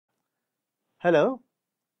Hello,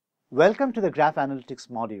 welcome to the Graph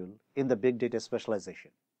Analytics module in the Big Data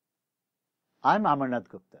Specialization. I'm Amarnath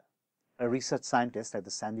Gupta, a research scientist at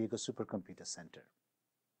the San Diego Supercomputer Center.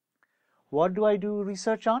 What do I do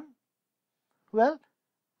research on? Well,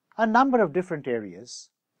 a number of different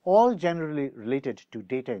areas, all generally related to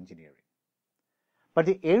data engineering. But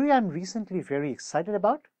the area I'm recently very excited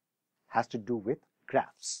about has to do with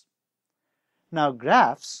graphs. Now,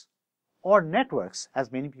 graphs, or networks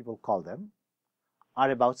as many people call them, are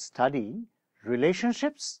about studying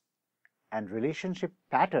relationships and relationship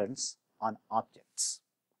patterns on objects.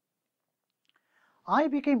 I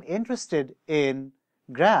became interested in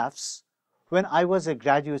graphs when I was a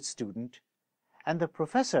graduate student, and the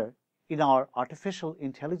professor in our artificial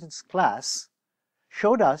intelligence class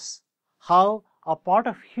showed us how a part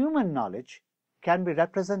of human knowledge can be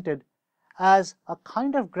represented as a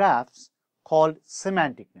kind of graphs called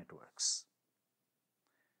semantic networks.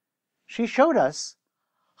 She showed us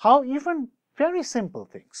how even very simple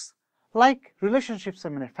things, like relationships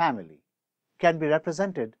in a family, can be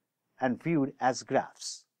represented and viewed as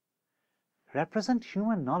graphs. Represent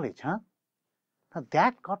human knowledge, huh? Now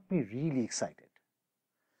that got me really excited.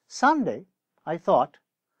 Someday, I thought,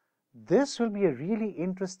 this will be a really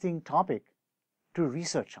interesting topic to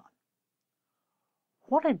research on.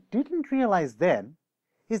 What I didn't realize then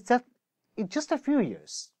is that in just a few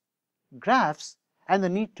years, graphs and the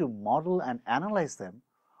need to model and analyze them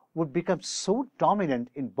would become so dominant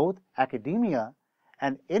in both academia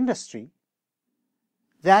and industry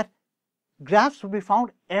that graphs would be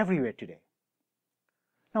found everywhere today.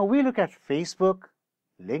 Now we look at Facebook,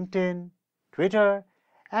 LinkedIn, Twitter,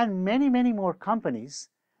 and many more companies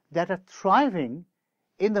that are thriving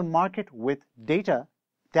in the market with data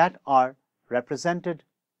that are represented,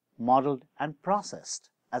 modeled, and processed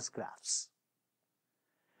as graphs.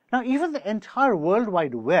 Now even the entire World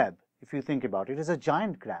Wide Web, if you think about it, is a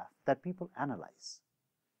giant graph that people analyze.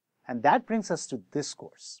 And that brings us to this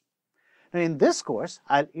course. Now in this course,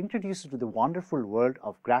 I'll introduce you to the wonderful world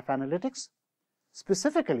of graph analytics.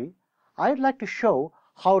 Specifically, I'd like to show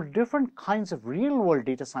how different kinds of real-world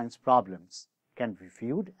data science problems can be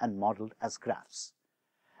viewed and modeled as graphs,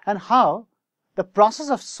 and how the process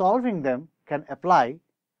of solving them can apply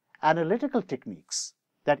analytical techniques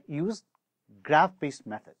that use graph-based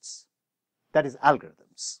methods, that is,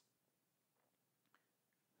 algorithms.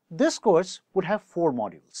 This course would have 4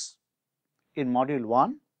 modules. In Module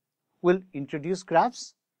 1, we'll introduce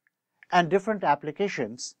graphs and different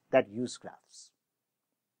applications that use graphs.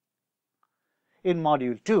 In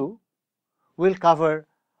Module 2, we'll cover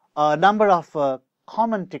a number of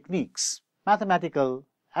common techniques, mathematical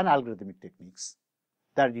and algorithmic techniques,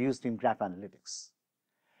 that are used in graph analytics.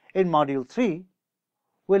 In Module 3,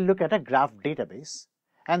 we'll look at a graph database,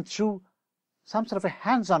 and through some sort of a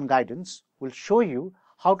hands-on guidance, we'll show you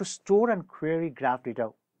how to store and query graph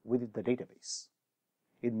data within the database.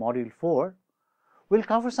 In Module 4, we'll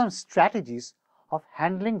cover some strategies of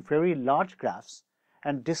handling very large graphs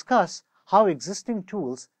and discuss how existing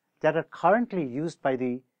tools that are currently used by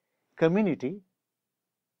the community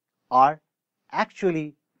are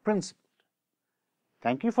actually principled.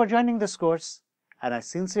 Thank you for joining this course, and I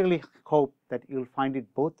sincerely hope that you'll find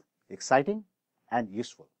it both exciting and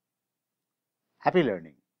useful. Happy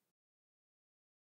learning!